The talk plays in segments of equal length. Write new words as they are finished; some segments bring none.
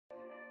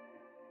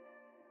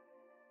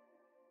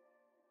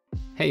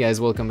Hey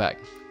guys, welcome back.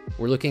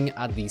 We're looking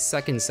at the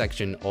second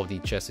section of the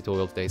chess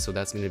tutorial today, so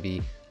that's going to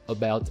be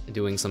about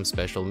doing some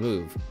special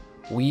move.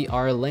 We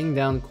are laying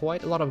down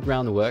quite a lot of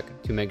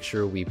groundwork to make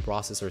sure we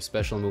process our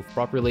special move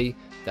properly,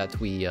 that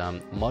we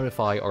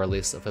modify our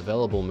list of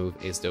available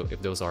moves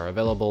if those are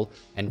available,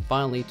 and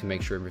finally to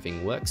make sure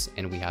everything works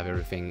and we have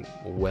everything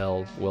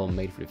well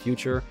made for the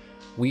future.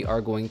 We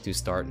are going to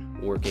start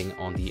working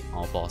on the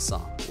en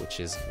passant, which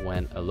is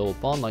when a little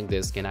pawn like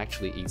this can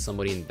actually eat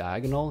somebody in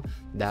diagonal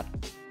that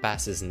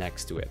passes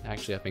next to it.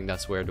 Actually, I think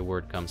that's where the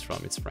word comes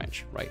from. It's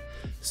French, right?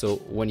 So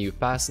when you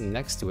pass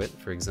next to it,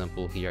 for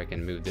example, here I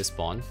can move this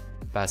pawn,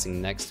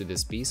 passing next to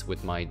this piece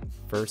with my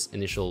first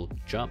initial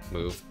jump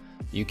move,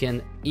 you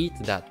can eat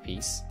that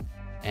piece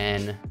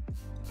and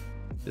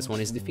this one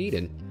is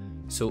defeated.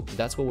 So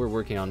that's what we're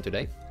working on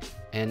today,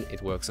 and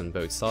it works on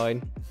both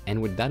sides.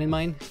 And with that in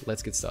mind,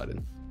 let's get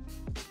started.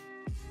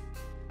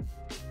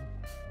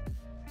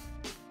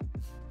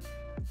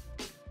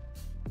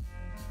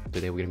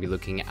 Today we're going to be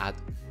looking at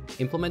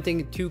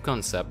implementing two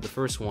concepts. The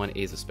first one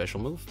is a special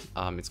move.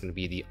 It's going to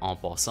be the en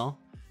passant.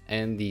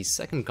 And the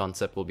second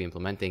concept we'll be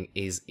implementing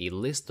is a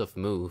list of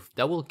moves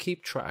that will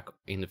keep track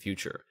in the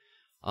future.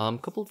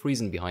 Couple of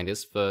reasons behind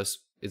this. First,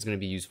 it's going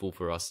to be useful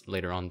for us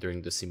later on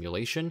during the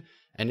simulation.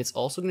 And it's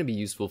also going to be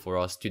useful for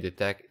us to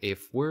detect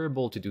if we're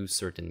able to do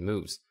certain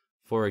moves.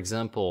 For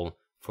example,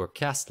 for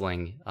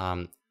castling,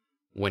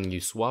 when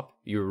you swap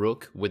your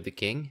rook with the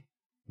king,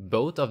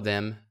 both of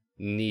them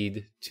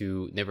need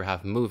to never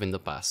have moved in the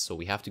past. So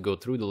we have to go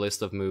through the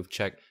list of moves,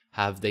 check,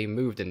 have they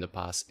moved in the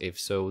past? If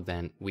so,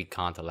 then we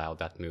can't allow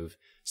that move.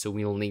 So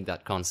we'll need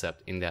that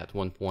concept in that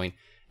one point,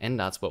 and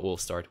that's what we'll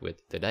start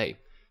with today.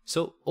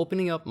 So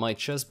opening up my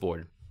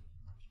chessboard,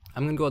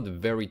 I'm going to go at the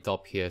very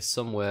top here,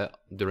 somewhere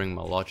during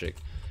my logic,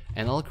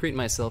 and I'll create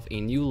myself a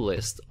new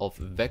list of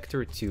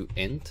vector2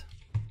 int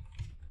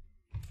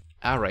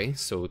array.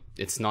 So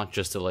it's not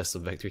just a list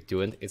of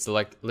vector2 int, it's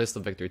a list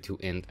of vector2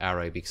 int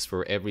array, because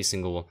for every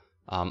single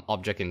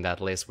object in that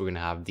list, we're going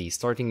to have the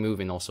starting move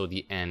and also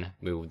the end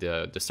move,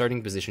 the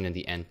starting position and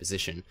the end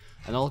position.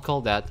 And I'll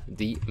call that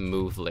the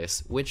move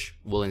list, which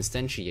will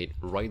instantiate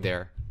right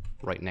there,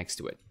 right next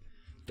to it.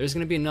 There's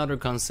going to be another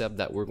concept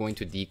that we're going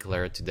to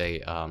declare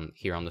today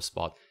here on the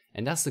spot,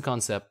 and that's the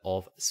concept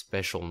of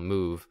special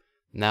move.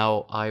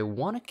 Now, I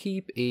want to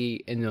keep a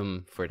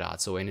enum for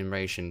that, so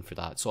enumeration for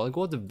that. So I'll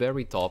go at the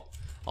very top,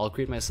 I'll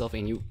create myself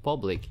a new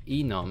public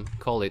enum,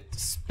 call it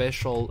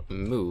special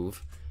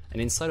move,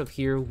 and inside of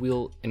here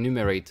we'll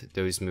enumerate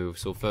those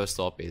moves. So first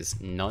up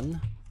is none,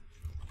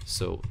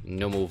 so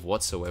no move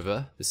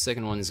whatsoever. The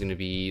second one is going to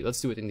be, let's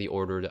do it in the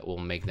order that we'll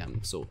make them.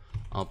 So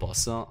en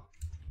passant,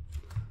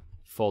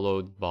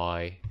 followed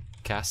by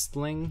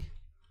castling,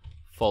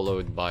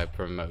 followed by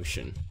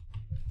promotion.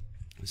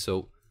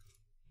 So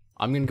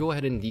I'm going to go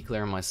ahead and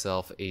declare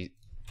myself a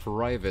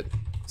private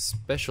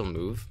special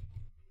move,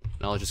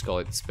 and I'll just call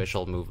it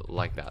special move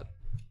like that.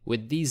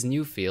 With these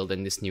new field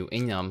and this new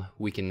enum,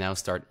 we can now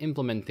start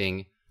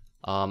implementing,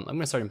 I'm going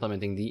to start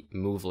implementing the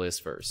move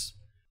list first.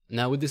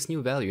 Now with this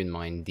new value in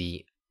mind,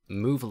 the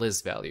move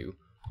list value,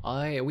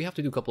 we have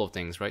to do a couple of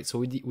things, right? So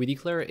we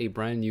declare a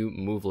brand new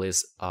move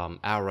list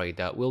array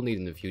that we'll need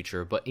in the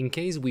future, but in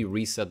case we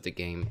reset the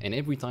game, and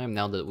every time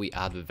now that we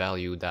add a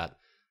value that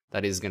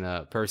is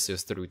gonna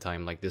persist through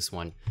time like this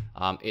one,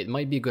 it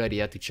might be a good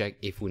idea to check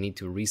if we need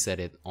to reset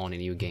it on a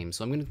new game.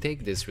 So I'm gonna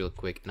take this real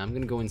quick and I'm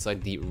gonna go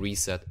inside the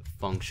reset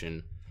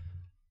function.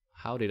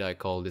 How did I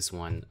call this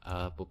one?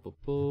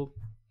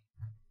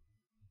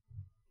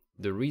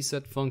 The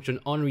reset function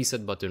on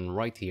reset button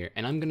right here,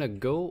 and I'm gonna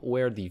go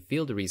where the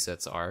field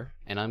resets are,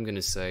 and I'm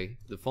gonna say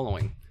the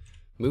following: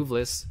 move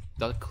list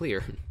dot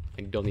clear.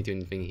 I don't need to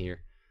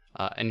do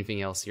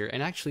anything else here.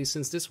 And actually,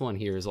 since this one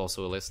here is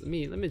also a list, let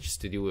me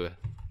just do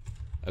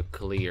a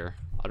clear.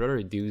 I'd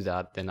rather do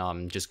that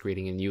than just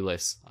creating a new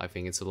list. I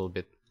think it's a little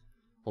bit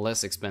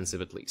less expensive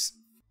at least.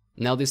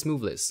 Now this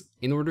move list,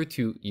 in order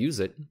to use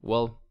it,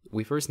 well,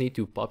 we first need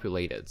to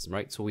populate it,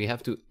 right? So we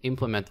have to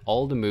implement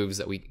all the moves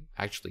that we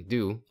actually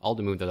do, all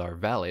the moves that are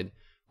valid.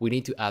 We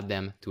need to add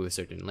them to a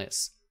certain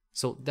list.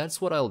 So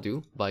that's what I'll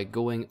do by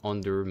going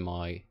under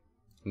my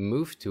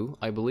move to,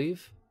 I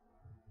believe.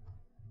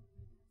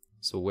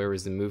 So where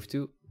is the move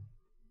to?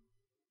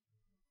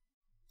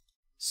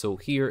 So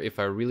here, if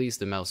I release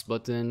the mouse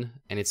button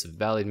and it's a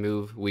valid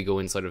move, we go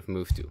inside of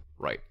move to,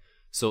 right?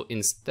 So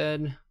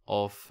instead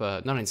of,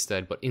 not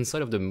instead, but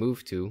inside of the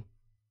move to,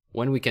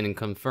 when we can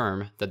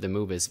confirm that the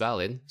move is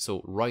valid,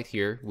 so right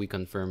here we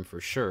confirm for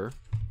sure,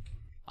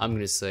 I'm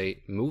going to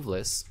say move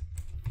list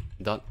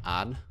dot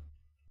add,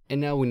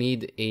 and now we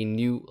need a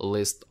new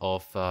list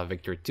of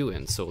vector2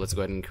 int. So let's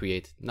go ahead and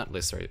create, not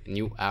list, sorry, a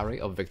new array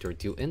of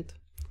vector2 int,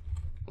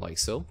 like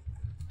so.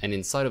 And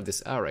inside of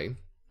this array,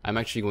 I'm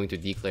actually going to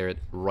declare it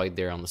right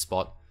there on the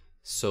spot.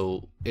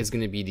 So it's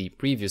going to be the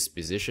previous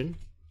position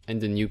and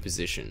the new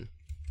position.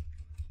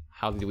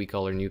 How did we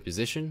call our new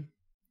position?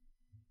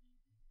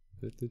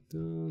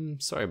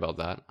 Sorry about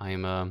that.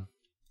 I'm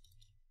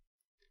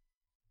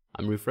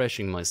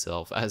refreshing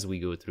myself as we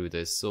go through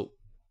this. So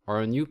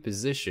our new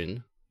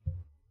position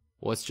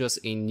was just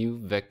a new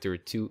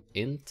vector2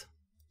 int.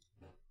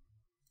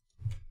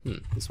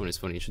 This one is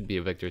funny. It should be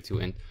a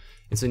vector2 int.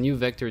 It's a new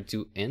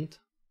vector2 int.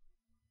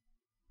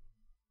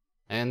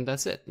 And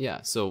that's it.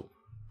 Yeah, so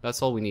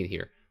that's all we need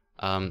here.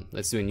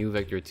 Let's do a new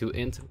vector2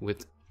 int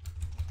with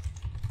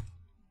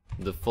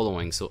the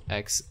following, so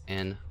x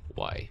and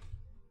y.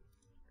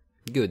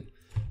 Good.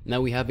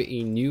 Now we have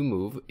a new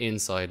move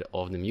inside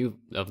of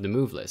the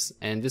move list,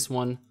 and this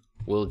one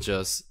will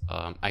just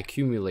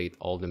accumulate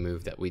all the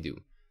move that we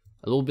do.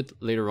 A little bit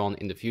later on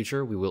in the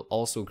future, we will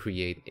also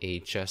create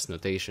a chess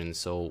notation.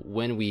 So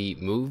when we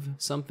move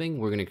something,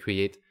 we're going to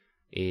create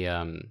a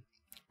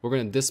we're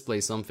going to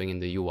display something in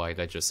the UI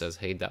that just says,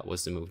 hey, that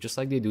was the move. Just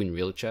like they do in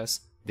real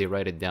chess, they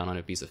write it down on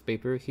a piece of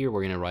paper. Here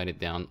we're going to write it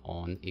down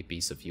on a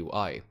piece of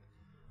UI.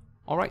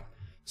 Alright,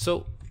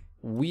 so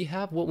we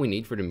have what we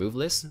need for the move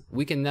list.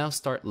 We can now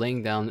start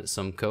laying down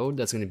some code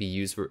that's going to be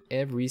used for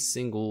every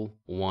single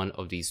one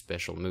of these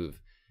special moves.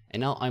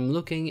 And now I'm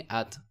looking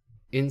at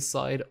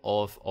inside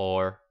of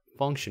our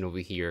function over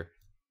here.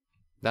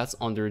 That's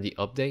under the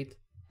update,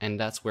 and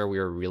that's where we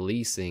are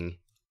releasing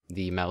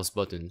the mouse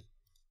button.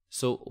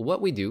 So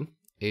what we do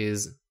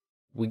is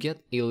we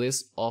get a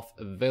list of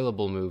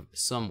available moves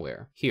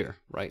somewhere here,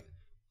 right?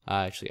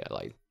 Actually, I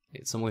lied.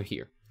 It's somewhere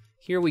here.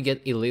 Here we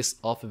get a list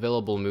of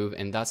available move,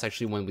 and that's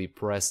actually when we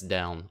press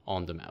down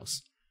on the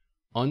mouse.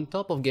 On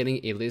top of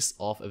getting a list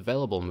of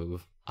available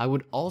move, I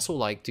would also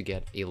like to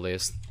get a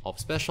list of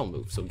special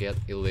moves. So get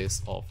a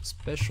list of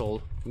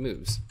special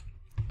moves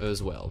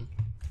as well.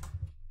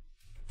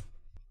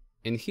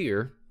 And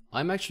here,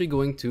 I'm actually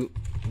going to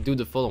do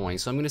the following.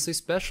 So I'm going to say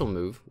special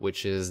move,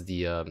 which is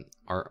the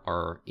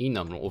our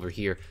enum over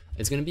here.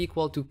 It's going to be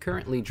equal to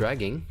currently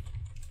dragging.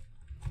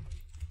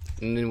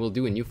 And then we'll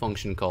do a new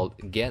function called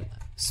get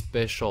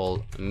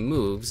special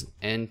moves,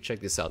 and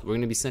check this out. We're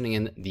going to be sending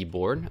in the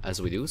board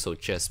as we do, so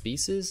chess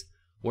pieces.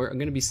 We're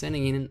going to be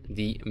sending in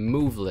the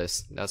move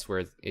list. That's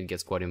where it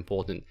gets quite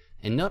important.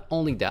 And not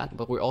only that,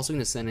 but we're also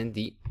going to send in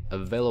the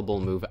available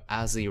move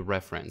as a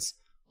reference.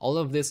 All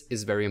of this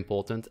is very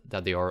important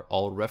that they are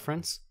all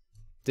reference.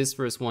 This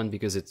first one,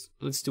 because it's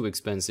too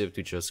expensive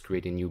to just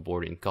create a new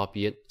board and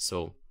copy it.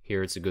 So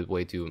here it's a good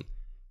way to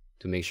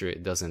make sure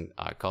it doesn't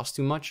cost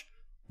too much.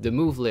 The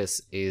move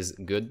list is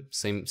good,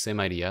 same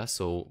idea,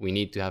 so we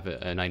need to have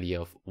an idea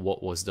of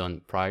what was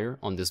done prior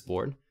on this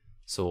board,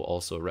 so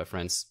also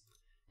reference.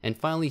 And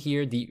finally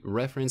here, the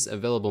reference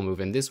available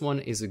move, and this one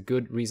is a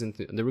good reason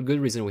the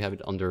good reason we have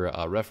it under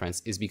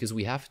reference is because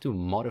we have to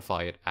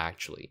modify it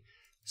actually.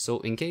 So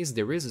in case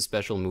there is a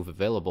special move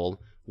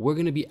available, we're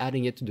going to be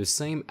adding it to the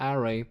same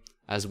array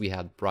as we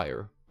had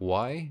prior.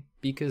 Why?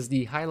 Because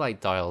the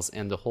highlight tiles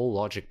and the whole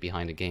logic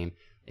behind the game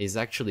is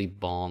actually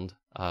bound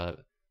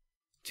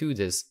to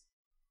this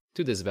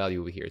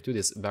value over here, to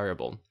this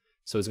variable.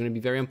 So it's going to be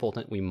very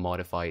important we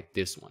modify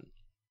this one.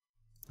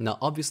 Now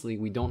obviously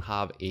we don't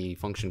have a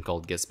function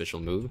called get special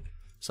move,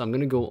 so I'm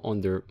going to go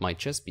under my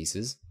chess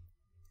pieces,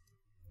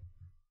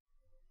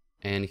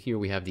 and here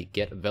we have the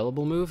get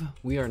available move.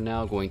 We are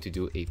now going to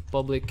do a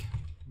public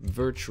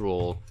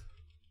virtual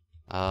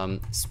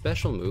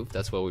special move.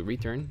 That's what we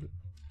return,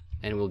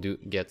 and we'll do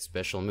get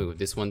special move.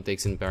 This one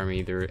takes in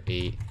parameter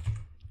a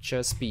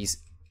chess piece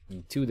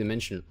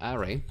two-dimensional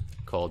array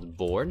called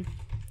board,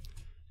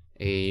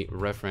 a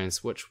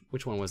reference,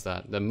 which one was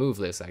that? The move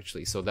list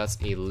actually. So that's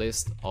a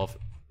list of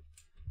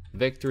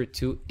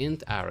vector2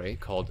 int array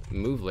called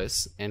move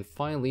list, and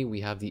finally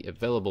we have the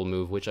available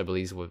move, which I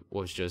believe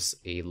was just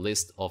a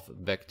list of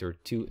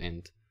vector2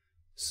 int.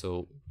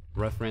 So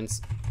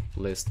reference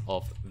list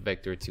of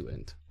vector2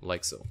 int,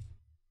 like so.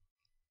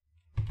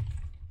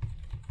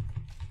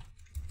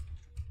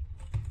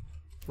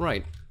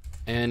 Right,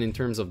 and in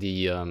terms of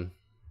the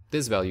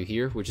this value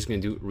here, we're just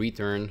going to do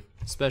return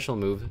special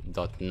move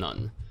dot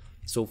none.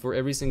 So for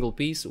every single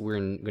piece, we're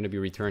going to be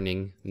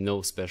returning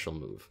no special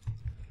move,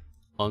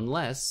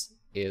 unless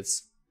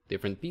it's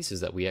different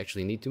pieces that we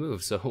actually need to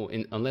move. So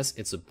unless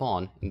it's a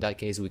pawn, in that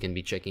case we can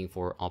be checking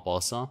for en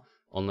passant.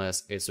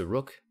 Unless it's a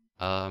rook,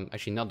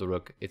 actually not the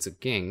rook, it's a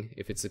king.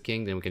 If it's a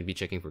king, then we can be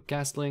checking for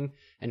castling.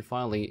 And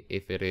finally,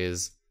 if it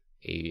is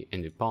a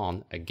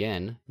pawn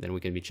again, then we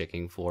can be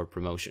checking for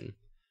promotion.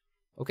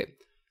 Okay.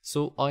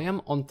 So I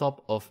am on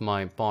top of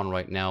my pawn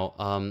right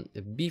now.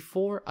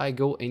 Before I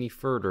go any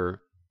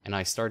further and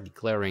I start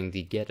declaring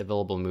the get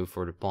available move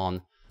for the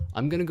pawn,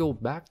 I'm going to go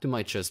back to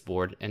my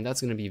chessboard, and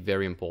that's going to be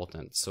very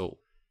important. So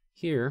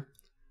here,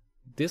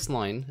 this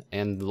line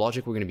and the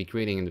logic we're going to be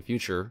creating in the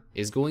future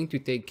is going to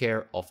take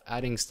care of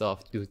adding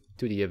stuff to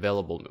the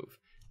available move.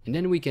 And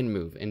then we can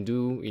move and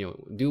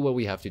do what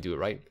we have to do,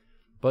 right?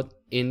 But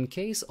in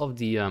case of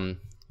the en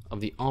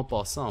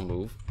passant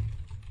move,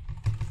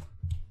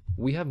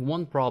 we have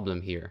one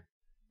problem here,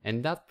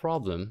 and that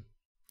problem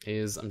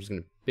is, I'm just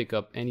going to pick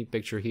up any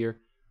picture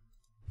here.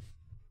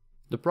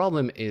 The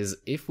problem is,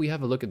 if we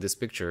have a look at this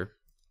picture,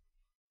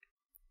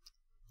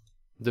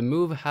 the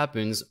move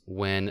happens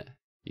when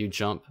you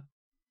jump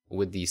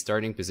with the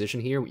starting position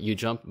here. You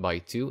jump by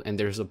 2, and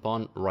there's a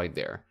pawn right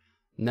there.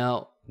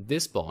 Now,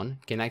 this pawn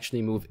can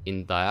actually move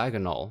in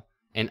diagonal,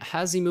 And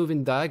as he moves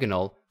in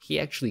diagonal, he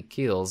actually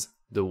kills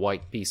the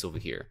white piece over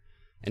here.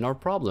 And our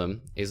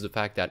problem is the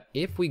fact that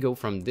if we go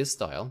from this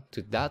tile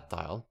to that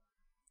tile,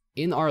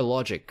 in our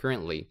logic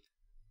currently,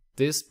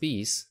 this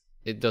piece,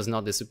 it does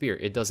not disappear.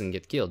 It doesn't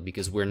get killed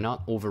because we're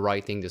not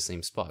overwriting the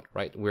same spot,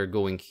 right? We're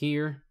going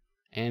here,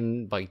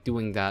 and by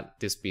doing that,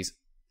 this piece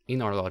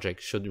in our logic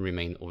should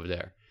remain over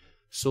there.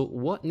 So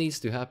what needs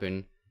to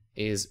happen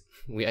is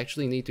we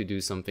actually need to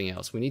do something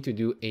else. We need to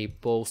do a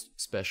post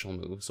special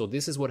move. So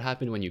this is what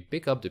happened when you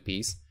pick up the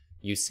piece.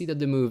 You see that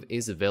the move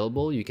is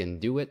available, you can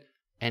do it,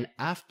 and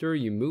after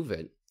you move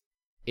it,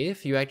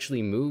 if you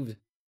actually moved,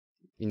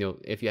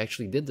 if you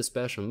actually did the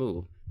special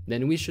move,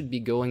 then we should be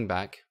going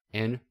back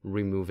and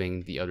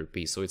removing the other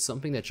piece. So it's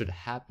something that should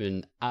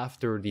happen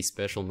after the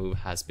special move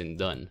has been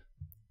done.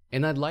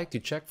 And I'd like to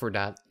check for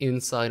that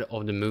inside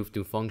of the move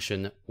to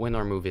function when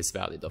our move is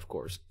valid, of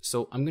course.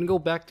 So I'm gonna go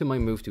back to my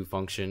move to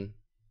function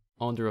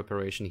under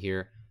operation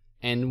here.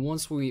 And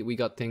once we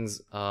got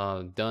things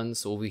done,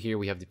 so over here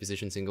we have the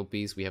position single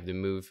piece, we have the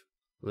move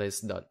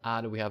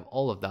list.add, we have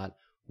all of that.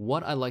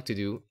 What I like to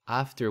do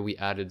after we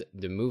added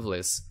the move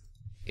list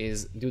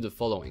is do the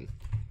following.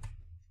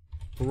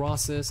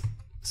 Process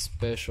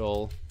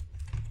special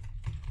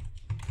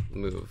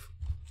move.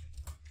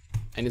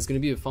 And it's going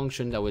to be a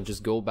function that would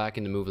just go back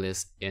in the move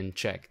list and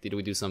check, did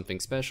we do something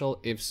special?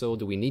 If so,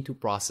 do we need to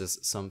process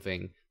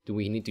something? Do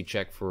we need to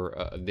check for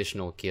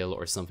additional kill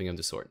or something of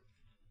the sort?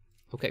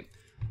 Okay,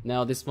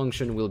 now this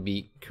function will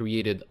be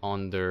created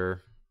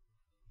under...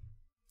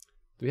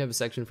 Do we have a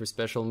section for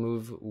special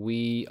move?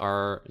 We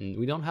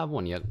don't have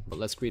one yet, but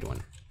let's create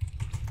one.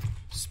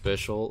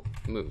 Special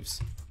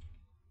moves.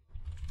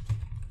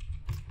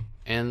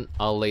 And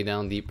I'll lay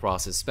down the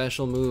process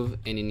special move,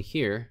 and in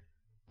here,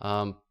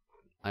 I'm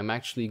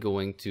actually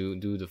going to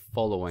do the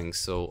following.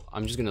 So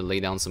I'm just gonna lay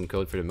down some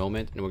code for the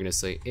moment, and we're gonna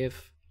say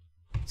if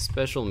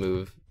special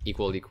move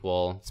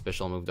equal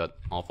special move dot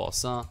en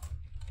passant,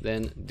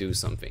 then do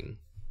something.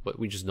 But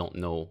we just don't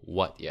know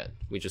what yet.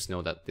 We just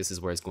know that this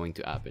is where it's going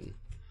to happen.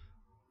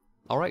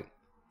 All right,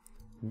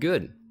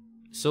 good.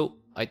 So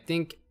I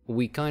think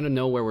we kind of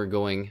know where we're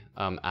going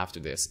after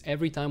this.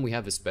 Every time we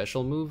have a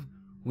special move,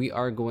 we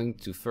are going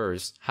to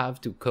first have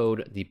to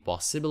code the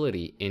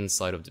possibility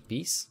inside of the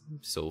piece.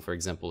 So for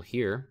example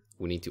here,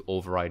 we need to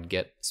override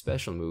get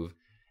special move,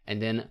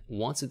 and then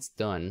once it's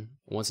done,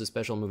 once the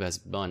special move has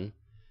done,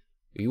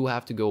 you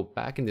have to go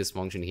back in this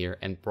function here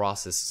and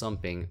process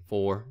something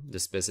for the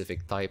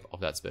specific type of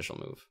that special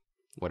move,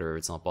 whether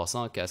it's en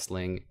passant,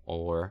 castling,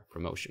 or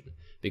promotion,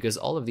 because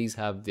all of these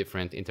have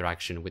different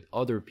interaction with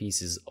other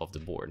pieces of the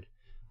board.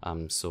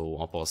 So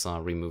en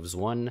passant removes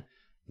one,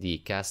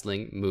 the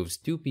castling moves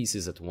two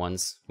pieces at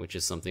once, which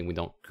is something we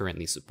don't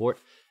currently support,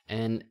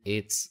 and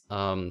its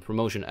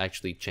promotion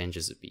actually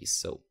changes a piece.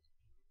 So,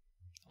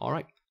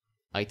 alright,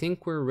 I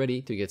think we're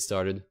ready to get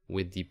started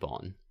with the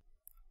pawn.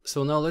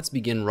 So now let's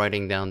begin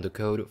writing down the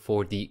code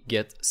for the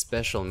get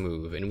special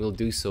move, and we'll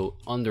do so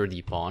under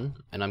the pawn,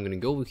 and I'm gonna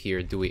go over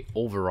here, do a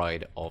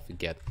override of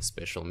get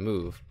special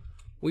move.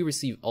 We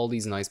receive all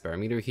these nice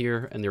parameters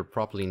here, and they're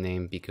properly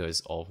named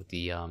because of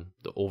the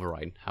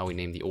override, how we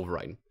name the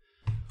override.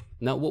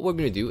 Now what we're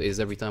going to do is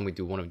every time we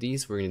do one of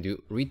these, we're going to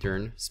do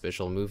return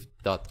special move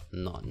dot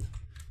none.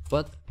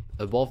 But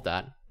above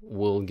that,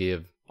 we'll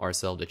give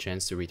ourselves the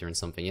chance to return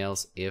something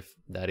else if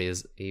that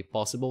is a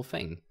possible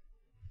thing.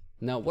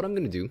 Now what I'm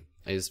going to do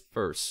is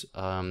first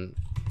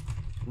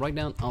write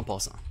down en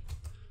passant.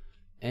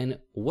 And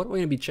what we're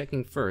going to be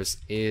checking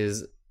first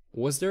is,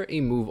 was there a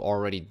move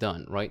already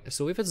done, right?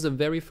 So if it's the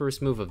very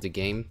first move of the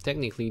game,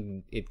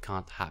 technically it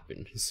can't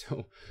happen.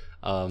 So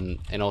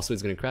and also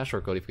it's going to crash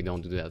our code if we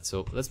don't do that.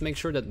 So let's make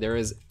sure that there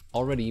is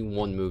already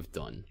one move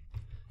done.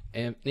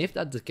 And if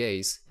that's the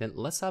case, then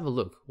let's have a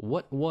look.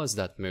 What was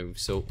that move?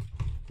 So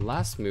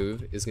last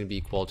move is going to be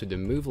equal to the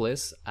move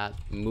list at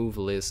move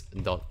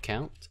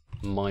list.count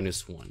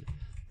 -1.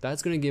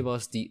 That's going to give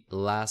us the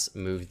last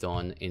move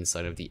done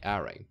inside of the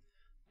array.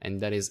 And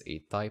that is a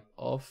type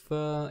of,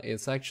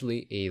 it's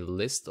actually a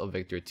list of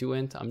vector2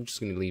 int. I'm just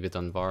going to leave it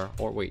on var,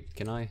 or wait,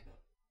 can I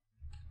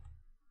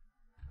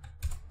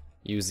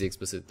use the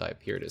explicit type?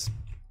 Here it is.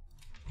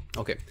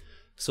 Okay,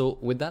 so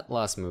with that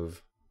last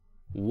move,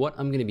 what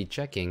I'm going to be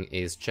checking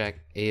is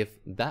check if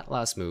that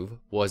last move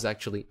was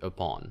actually a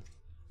pawn.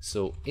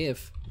 So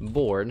if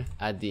board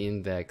at the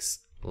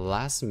index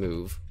last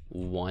move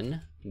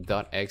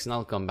 1.x, and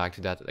I'll come back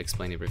to that to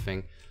explain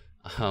everything.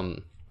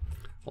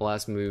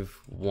 Last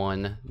move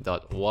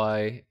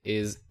 1.y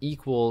is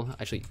equal,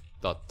 actually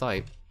dot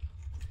type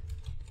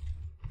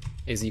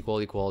is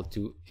equal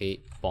to a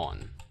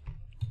pawn.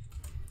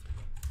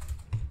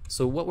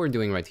 So what we're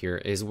doing right here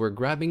is we're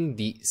grabbing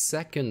the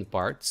second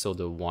part, so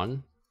the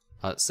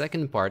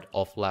second part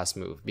of last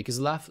move, because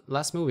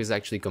last move is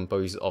actually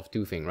composed of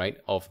two things, right?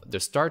 Of the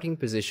starting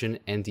position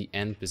and the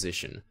end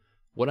position.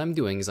 What I'm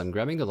doing is I'm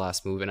grabbing the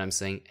last move and I'm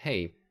saying,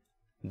 hey,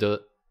 the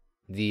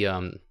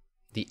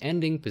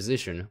ending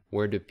position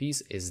where the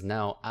piece is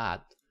now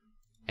at,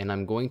 and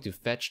I'm going to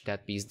fetch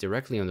that piece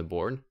directly on the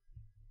board.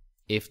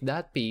 if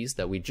that piece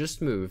that we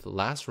just moved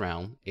last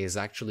round is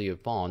actually a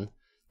pawn,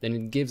 then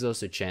it gives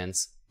us a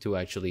chance to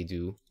actually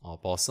do En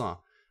Passant.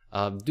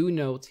 Do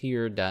note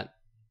here that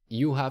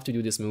you have to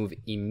do this move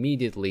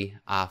immediately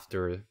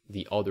after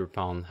the other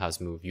pawn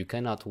has moved. You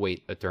cannot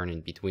wait a turn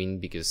in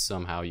between, because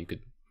somehow you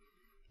could...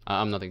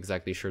 I'm not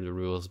exactly sure the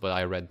rules, but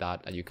I read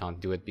that you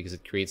can't do it because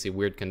it creates a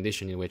weird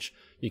condition in which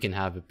you can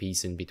have a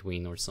piece in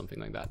between or something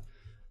like that.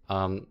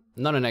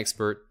 Not an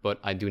expert, but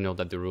I do know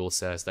that the rule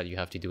says that you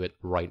have to do it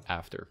right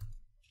after.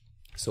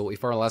 So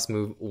if our last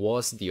move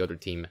was the other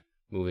team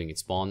moving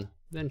its pawn,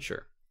 then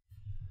sure.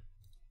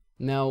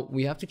 Now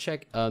we have to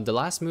check the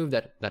last move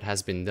that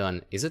has been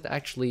done. Is it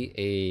actually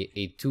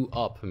a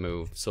 2-up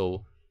move?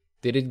 So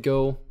did it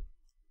go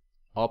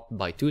up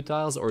by 2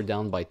 tiles or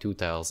down by 2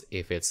 tiles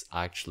if it's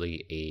actually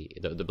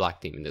the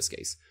black team in this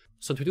case?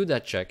 So to do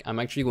that check, I'm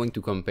actually going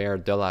to compare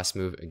the last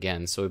move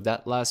again. So if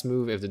that last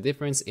move, if the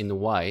difference in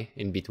y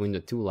in between the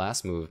two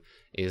last move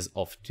is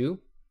of 2,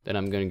 then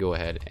I'm going to go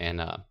ahead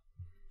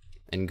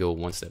and go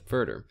one step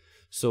further.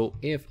 So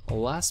if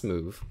last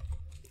move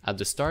at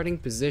the starting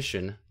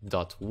position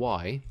dot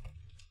y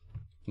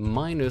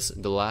minus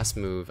the last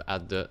move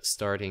at the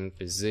starting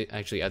position,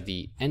 actually at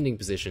the ending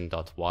position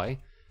dot y,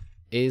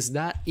 is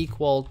that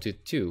equal to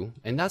 2?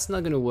 And that's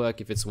not going to work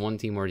if it's one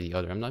team or the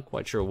other. I'm not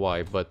quite sure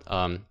why, but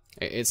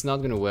it's not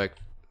going to work.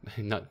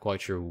 Not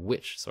quite sure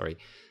which, sorry.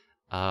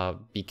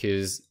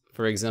 Because,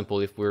 for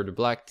example, if we're the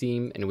black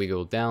team and we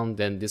go down,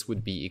 then this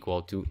would be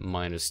equal to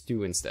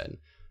 -2 instead.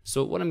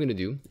 So what I'm going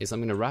to do is I'm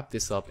going to wrap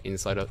this up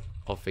inside of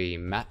a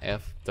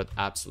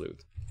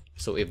matf.absolute.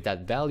 So if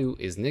that value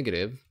is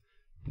negative,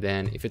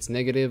 then if it's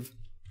negative,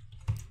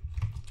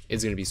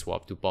 it's going to be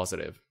swapped to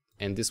positive.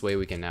 And this way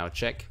we can now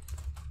check,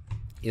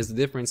 is the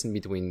difference in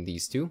between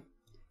these two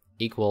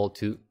equal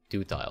to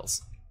 2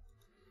 tiles?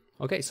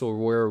 Okay, so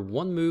we're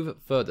one move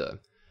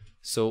further.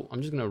 So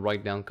I'm just going to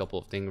write down a couple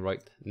of things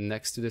right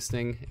next to this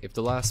thing. If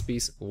the last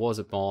piece was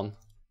a pawn,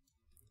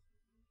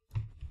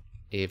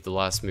 if the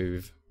last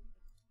move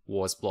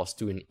was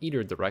 +2 in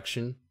either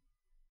direction,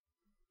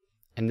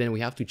 and then we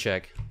have to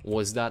check,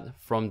 was that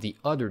from the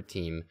other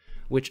team,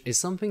 which is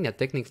something that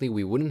technically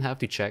we wouldn't have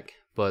to check,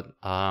 but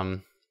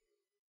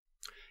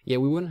yeah,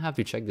 we wouldn't have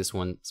to check this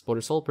one for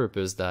the sole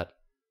purpose that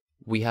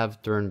we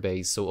have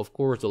turn-based, so of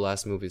course the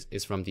last move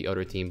is from the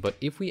other team. But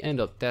if we end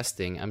up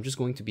testing, I'm just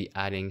going to be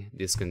adding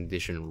this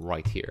condition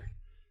right here.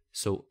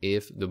 So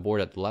if the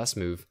board at the last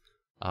move,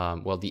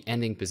 well, the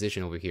ending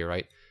position over here,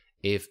 right,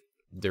 if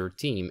their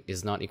team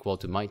is not equal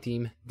to my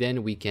team,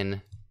 then we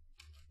can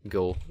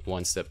go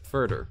one step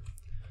further.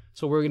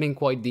 So we're getting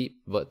quite deep,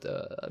 but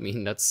I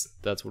mean,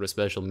 that's what a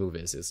special move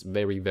is. It's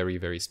very, very,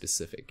 very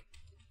specific.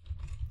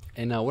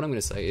 And now what I'm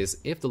going to say is,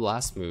 if the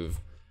last move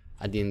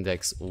at the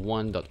index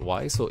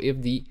 1.y, so if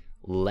the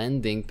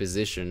landing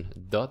position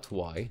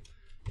 .y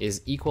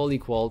is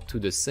equal to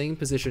the same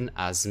position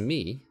as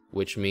me,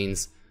 which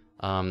means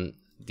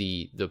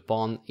the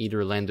pawn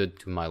either landed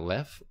to my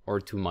left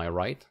or to my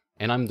right,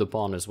 and I'm the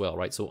pawn as well,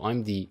 right? So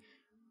I'm the,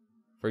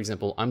 for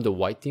example, I'm the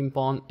white team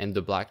pawn and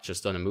the black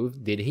just done a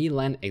move. Did he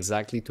land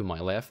exactly to my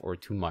left or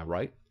to my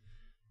right?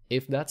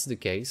 If that's the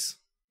case,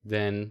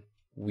 then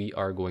we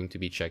are going to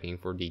be checking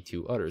for the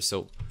two others.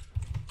 So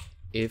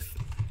if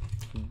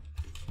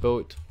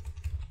both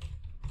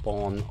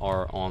pawn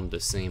are on the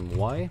same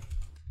y,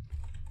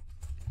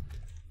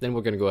 then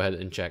we're going to go ahead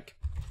and check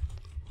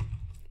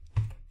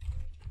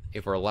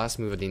if our last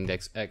move at the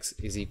index x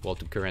is equal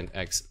to current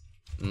x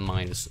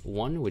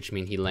 -1, which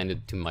means he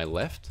landed to my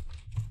left.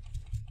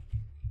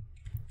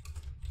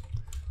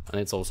 And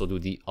let's also do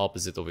the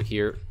opposite over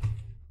here,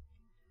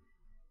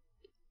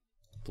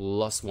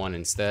 +1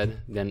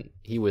 instead, then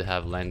he would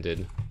have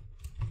landed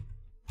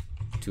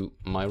to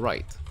my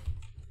right.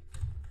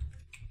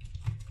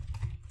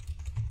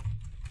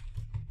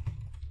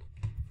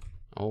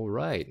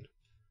 Alright,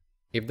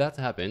 if that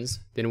happens,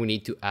 then we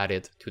need to add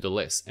it to the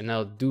list. And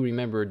now do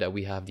remember that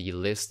we have the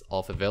list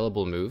of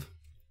available move.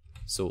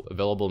 So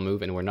available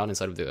move, and we're not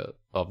inside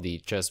of the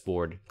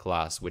chessboard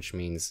class, which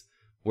means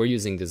we're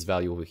using this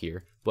value over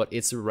here, but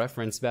it's a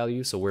reference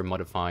value, so we're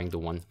modifying the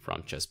one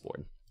from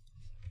chessboard.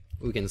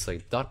 We can say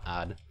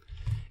 .add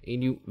a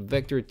new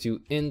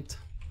vector2 int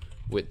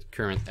with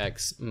current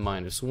x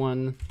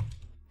 -1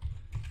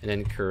 and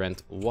then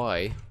current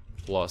y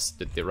plus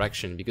the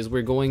direction, because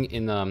we're going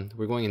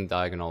in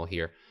diagonal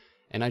here.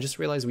 And I just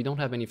realized we don't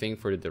have anything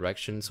for the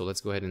direction, so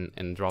let's go ahead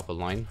and drop a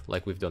line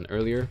like we've done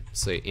earlier.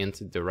 Say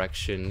int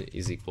direction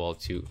is equal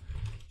to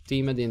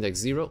team at the index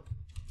 0,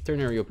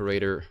 ternary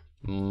operator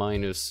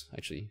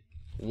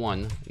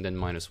 -1 and then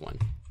 -1.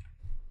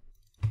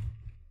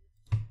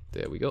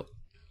 There we go.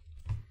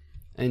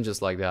 And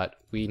just like that,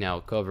 we now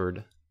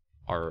covered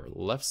our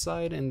left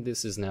side, and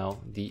this is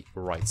now the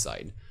right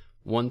side.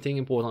 One thing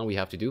important we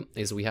have to do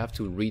is we have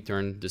to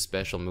return the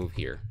special move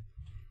here.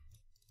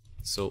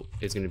 So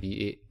it's going to be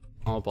a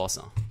En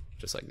Passant,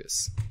 just like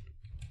this.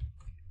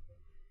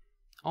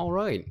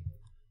 Alright,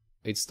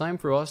 it's time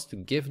for us to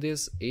give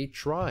this a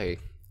try.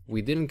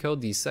 We didn't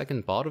code the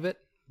second part of it,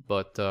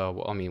 but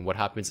well, I mean, what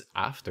happens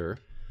after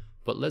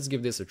But let's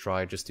give this a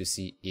try just to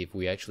see if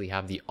we actually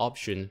have the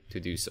option to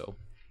do so.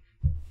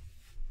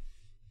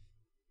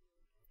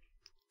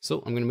 So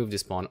I'm going to move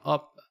this pawn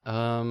up.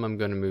 I'm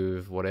going to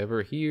move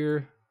whatever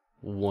here,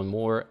 one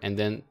more, and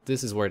then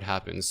this is where it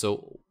happens.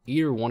 So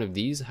either one of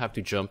these have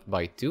to jump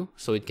by 2,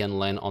 so it can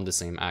land on the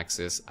same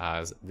axis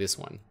as this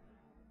one.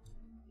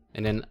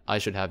 And then I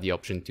should have the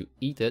option to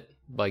eat it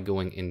by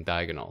going in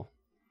diagonal.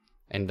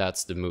 And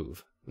that's the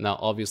move. Now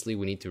obviously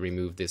we need to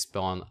remove this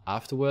pawn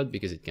afterward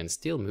because it can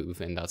still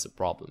move, and that's a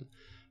problem.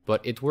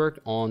 But it worked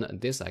on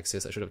this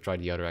axis. I should have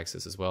tried the other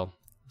axis as well.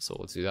 So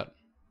let's do that.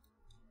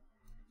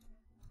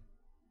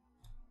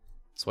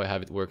 So I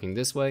have it working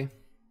this way.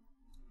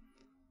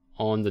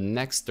 On the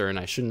next turn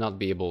I should not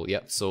be able,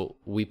 yep, so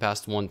we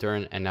passed one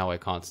turn and now I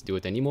can't do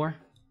it anymore.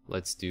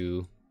 Let's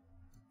do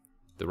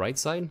the right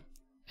side,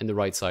 and the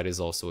right side is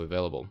also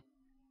available.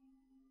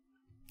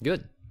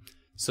 Good.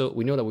 So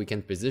we know that we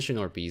can position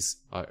our piece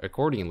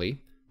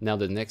accordingly. Now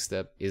the next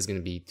step is going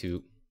to be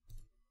to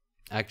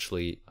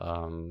actually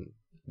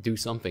do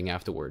something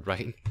afterward,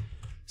 right?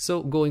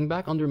 So going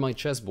back under my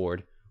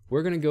chessboard,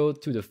 we're going to go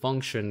to the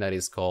function that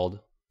is called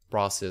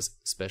process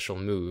special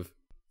move.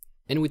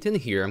 And within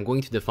here, I'm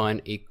going to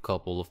define a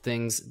couple of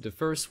things. The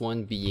first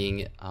one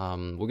being,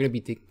 we're going to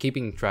be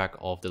keeping track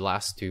of the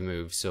last 2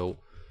 moves. So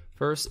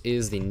first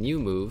is the new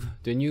move.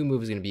 The new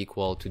move is going to be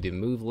equal to the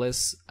move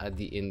list at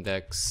the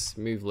index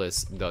move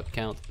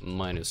list.count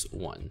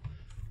 -1.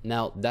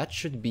 Now that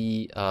should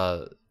be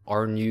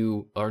our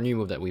new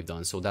move that we've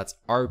done. So that's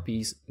our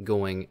piece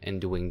going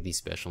and doing the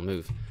special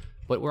move.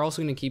 But we're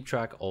also going to keep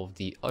track of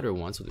the other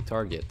one, so the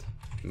target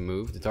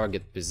move, the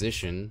target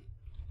position,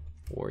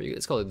 or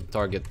let's call it the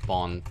target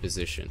pawn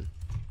position,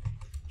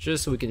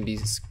 just so we can be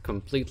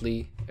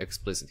completely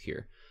explicit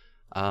here.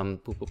 And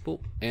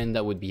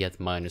that would be at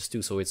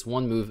 -2, so it's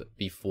one move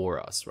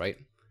before us, right?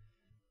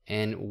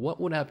 And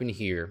what would happen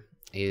here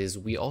is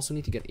we also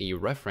need to get a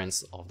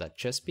reference of that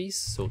chess piece,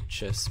 so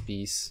chess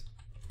piece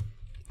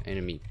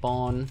enemy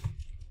pawn,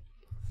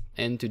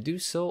 and to do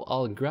so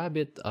I'll grab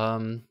it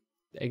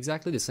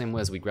exactly the same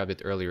way as we grabbed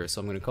it earlier.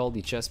 So I'm going to call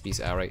the chess piece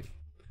array,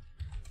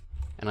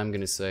 and I'm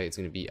going to say it's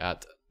going to be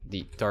at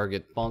the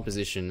target pawn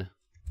position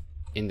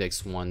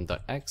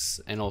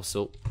index1.x and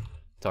also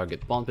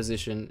target pawn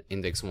position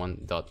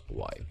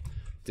index1.y.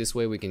 This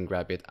way we can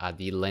grab it at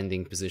the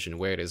landing position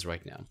where it is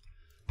right now.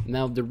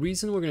 Now the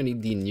reason we're going to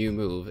need the new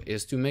move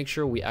is to make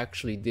sure we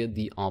actually did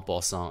the en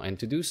passant, and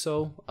to do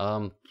so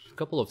a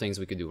couple of things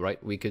we could do,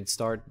 right? We could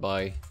start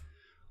by,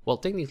 well,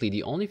 technically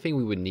the only thing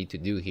we would need to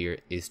do here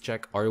is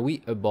check, are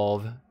we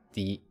above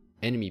the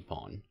enemy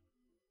pawn?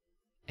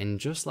 And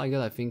just like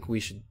that, I think we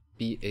should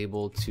be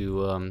able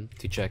to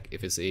check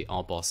if it's a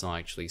en passant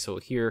actually. So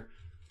here,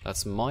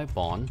 that's my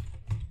pawn,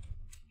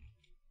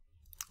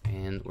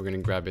 and we're gonna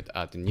grab it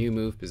at the new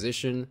move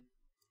position.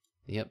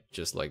 Yep,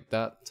 just like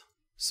that.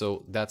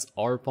 So that's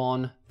our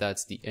pawn,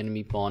 that's the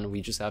enemy pawn.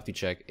 We just have to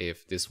check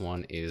if this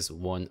one is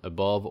one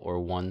above or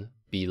one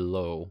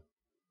below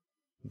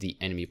the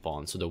enemy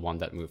pawn, so the one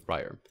that moved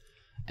prior.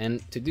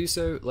 And to do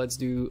so, let's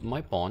do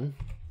my pawn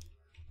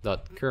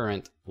dot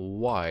current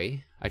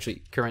y,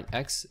 actually current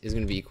x is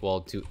going to be equal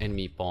to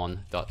enemy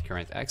pawn dot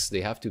current x.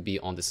 They have to be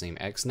on the same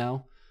x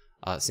now,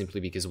 simply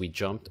because we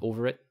jumped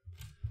over it.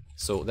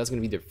 So that's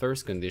going to be the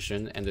first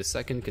condition, and the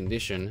second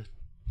condition,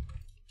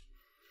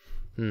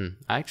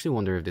 I actually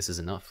wonder if this is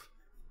enough.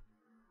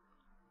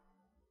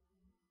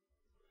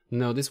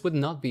 No, this would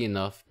not be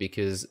enough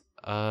because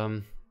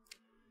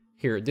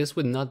this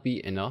would not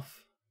be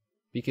enough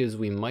because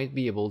we might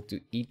be able to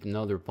eat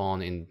another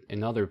pawn in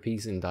another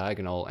piece in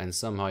diagonal, and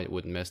somehow it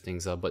would mess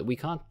things up. But we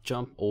can't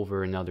jump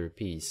over another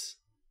piece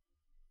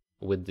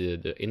with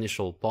the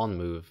initial pawn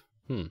move.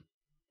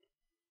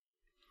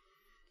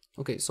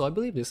 Okay, so I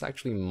believe this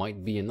actually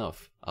might be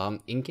enough.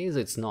 In case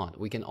it's not,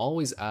 we can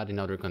always add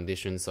another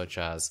condition, such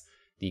as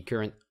the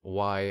current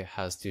y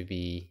has to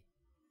be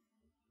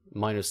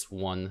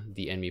 -1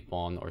 the enemy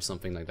pawn or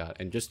something like that.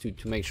 And just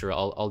to make sure,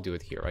 I'll do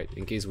it here, right,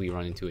 in case we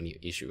run into any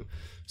issue.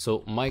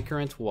 So my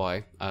current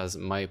y as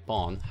my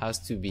pawn has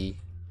to be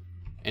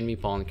enemy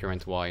pawn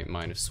current y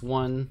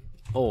 -1,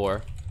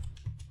 or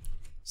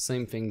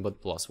same thing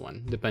but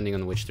 +1, depending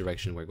on which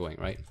direction we're going,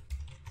 right?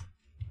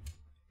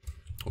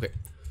 Okay,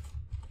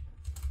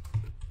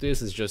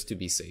 this is just to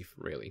be safe,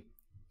 really.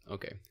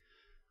 Okay.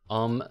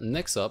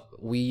 Next up,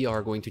 we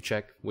are going to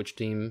check which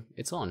team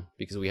it's on,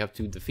 because we have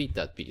to defeat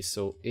that piece.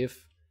 So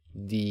if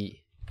the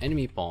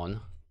enemy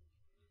pawn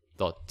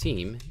dot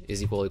team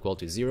is equal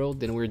to 0,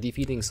 then we're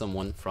defeating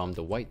someone from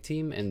the white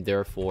team, and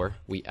therefore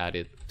we add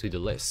it to the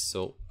list.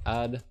 So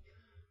add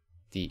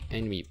the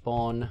enemy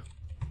pawn,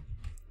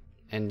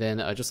 and then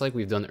just like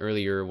we've done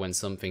earlier when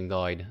something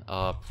died,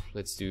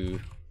 let's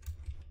do,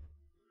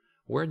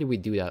 where did we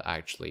do that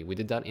actually? We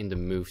did that in the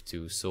move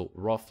to, so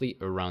roughly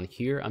around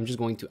here. I'm just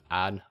going to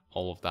add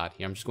all of that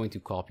here. I'm just going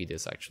to copy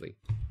this actually.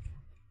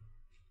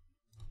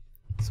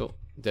 So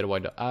dead y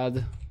to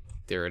add,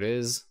 there it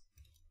is.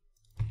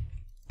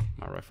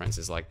 My reference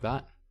is like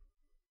that.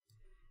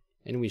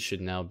 And we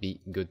should now be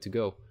good to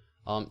go.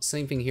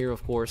 Same thing here,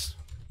 of course.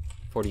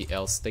 for the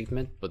else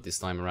statement, but this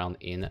time around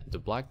in the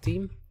black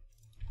team.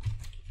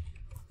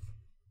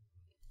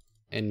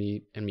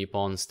 Enemy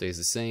pawn stays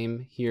the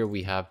same. Here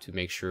we have to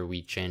make sure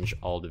we change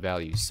all the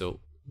values. So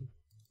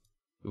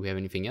do we have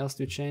anything else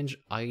to change?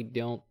 I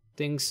don't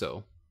think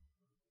so.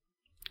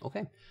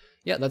 Okay,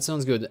 yeah, that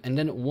sounds good. And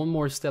then one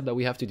more step that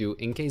we have to do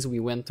in case we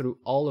went through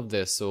all of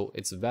this, so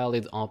it's a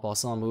valid en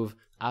passant move.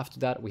 After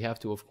that, we have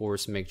to, of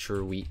course, make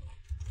sure we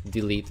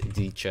delete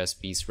the chess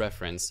piece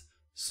reference.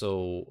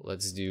 So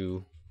let's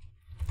do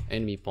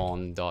enemy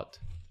pawn dot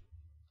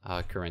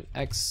current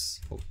x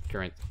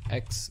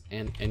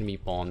and enemy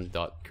pawn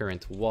dot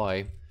current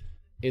y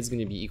is going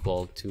to be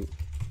equal to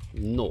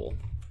null.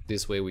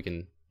 This way we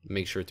can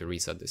make sure to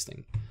reset this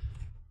thing.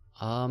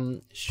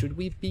 Should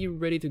we be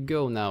ready to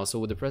go now?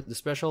 So the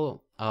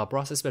special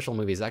process special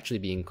move is actually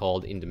being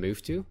called in the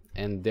move to,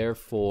 and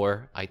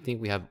therefore I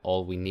think we have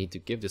all we need to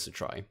give this a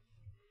try.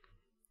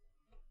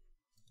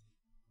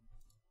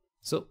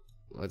 So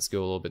let's go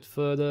a little bit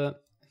further.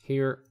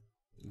 Here,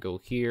 go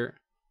here.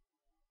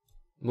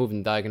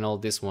 Moving diagonal,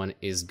 this one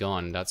is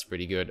gone. That's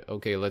pretty good.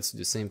 Okay, let's do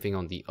the same thing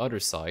on the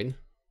other side.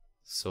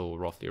 So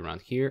roughly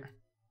around here.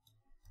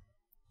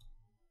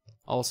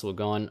 Also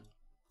gone.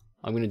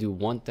 I'm going to do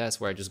one test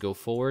where I just go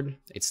forward.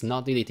 It's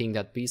not deleting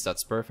that piece,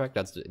 that's perfect.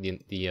 That's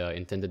the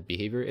intended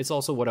behavior. It's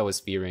also what I was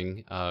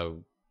fearing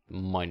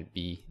might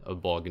be a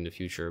bug in the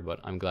future,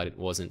 but I'm glad it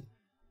wasn't.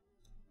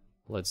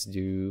 Let's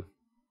do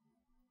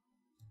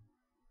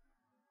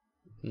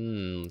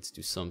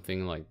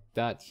something like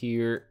that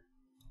here.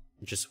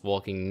 Just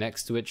walking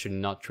next to it should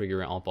not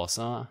trigger en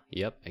passant.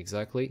 Yep,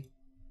 exactly.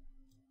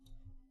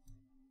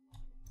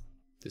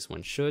 This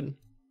one should.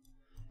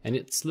 And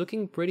it's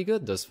looking pretty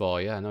good thus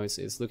far. Yeah, no,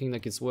 it's looking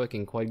like it's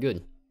working quite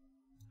good.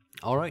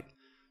 Alright,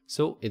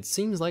 so it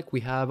seems like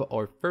we have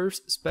our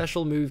first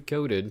special move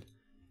coded.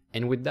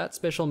 And with that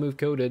special move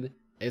coded,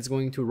 it's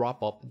going to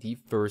wrap up the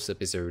first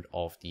episode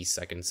of the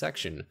second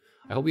section.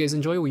 I hope you guys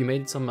enjoy. We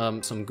made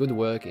some good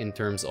work in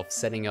terms of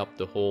setting up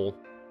the whole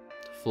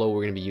flow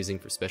we're going to be using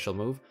for special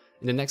move.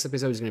 In the next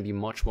episode is going to be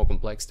much more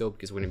complex though,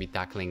 because we're going to be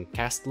tackling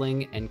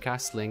castling, and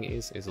castling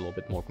is a little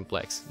bit more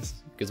complex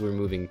because we're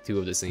moving two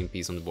of the same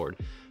piece on the board.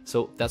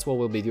 So that's what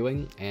we'll be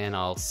doing, and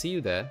I'll see you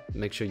there.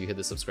 Make sure you hit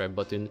the subscribe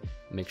button,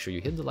 make sure you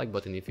hit the like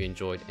button if you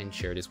enjoyed, and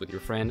share this with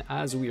your friend,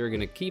 as we are going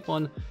to keep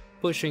on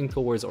pushing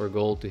towards our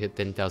goal to hit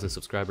 10,000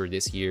 subscribers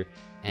this year.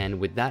 And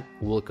with that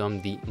will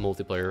come the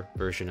multiplayer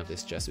version of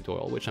this chess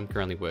tutorial, which I'm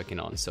currently working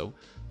on. So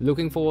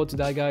looking forward to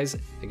that, guys.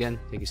 Again,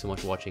 thank you so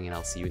much for watching, and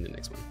I'll see you in the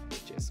next one.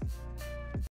 Cheers.